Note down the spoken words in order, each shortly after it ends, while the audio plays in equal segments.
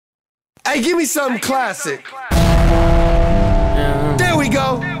Hey, give me something classic. There we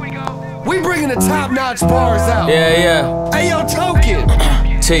go. We bringing the top-notch bars out. Yeah. Hey, yo, Token.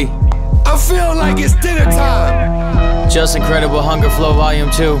 T. I feel like it's dinner time. Just Incredible Hunger Flow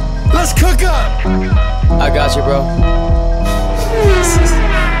Volume 2. Let's cook up. I got you, bro.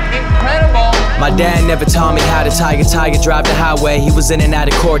 Incredible. My dad never taught me how to tiger drive the highway. He was in and out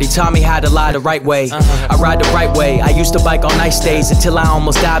of court, he taught me how to lie the right way. I ride the right way. I used to bike on nice days until I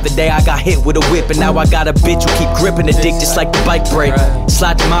almost died the day I got hit with a whip. And now I got a bitch who keep gripping the dick just like the bike brake.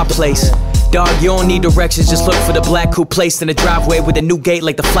 Slide to my place. Dog, you don't need directions, just look for the black coupe placed in the driveway with a new gate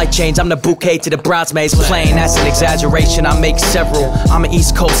like the flight change. I'm the bouquet to the bridesmaids plane, that's an exaggeration, I make several. I'm an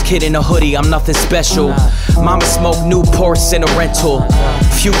East Coast kid in a hoodie, I'm nothing special. Mama smoked Newports in a rental.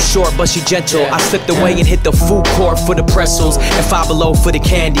 Few short, but she gentle. I slipped away and hit the food court for the pretzels and Five Below for the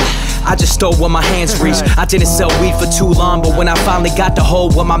candy. I just stole what my hands reached. I didn't sell weed for too long, but when I finally got the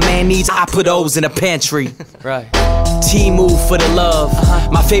hold what my man needs, I put O's in the pantry. Right. T-move for the love.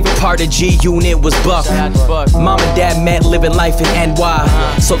 My favorite part of G-Unit was Buck. Mom and dad met living life in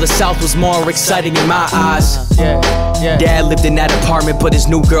NY, so the South was more exciting in my eyes. Dad lived in that apartment, but his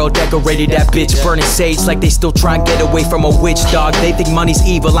new girl decorated that bitch, burning sage like they still try and get away from a witch. Dog, they think money's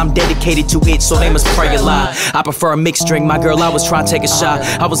evil, I'm dedicated to it, so they must pray a lot. I prefer a mixed drink, my girl, I was trying to take a shot.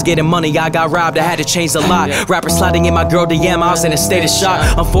 I was getting money, I got robbed, I had to change the lot. Rapper sliding in my girl DM, I was in a state of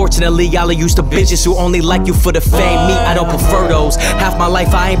shock. Unfortunately, y'all are used to bitches who only like you for the fame. Me, I don't prefer those. Half my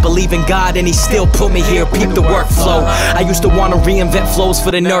life I ain't believe in God, and he still put me here, peep the workflow. I used to wanna reinvent flows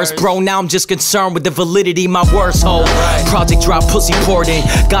for the nurse, bro, now I'm just concerned with the validity my words hold. Project drop, pussy poured in.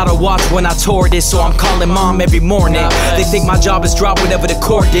 Gotta watch when I tour this, so I'm calling mom every morning. They think my job is drop whatever the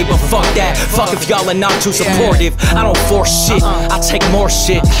court did, but fuck that. Fuck if y'all are not too supportive. I don't force shit, I take more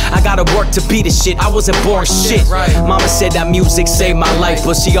shit. I gotta work to be the shit, I wasn't born shit. Mama said that music saved my life,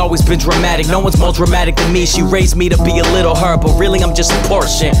 but she always been dramatic. No one's more dramatic than me. She raised me to be a little her, but really I'm just a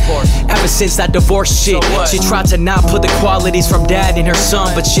portion. Ever since that divorce shit, she tried to not put the qualities from dad in her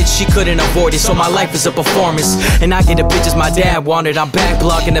son, but shit, she couldn't avoid it, so my life is a performance. And I get the bitches my dad wanted. I'm back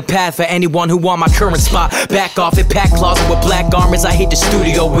blocking the path for anyone who want my current spot. Back off it, pack closet with black garments I hit the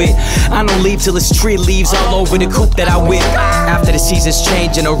studio with. I don't leave till it's tree leaves all over the coupe that I whip. After the seasons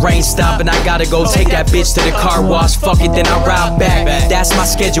change and the rain stop and I gotta go take that bitch to the car wash. Fuck it, then I ride back. That's my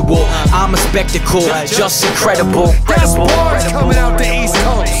schedule. I'm a spectacle, just incredible. That's bars coming out the East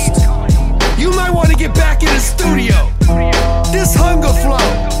Coast. You might want to get back in the studio. This Hunger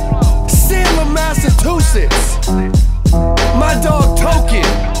Flow, Salem, Massachusetts. My dog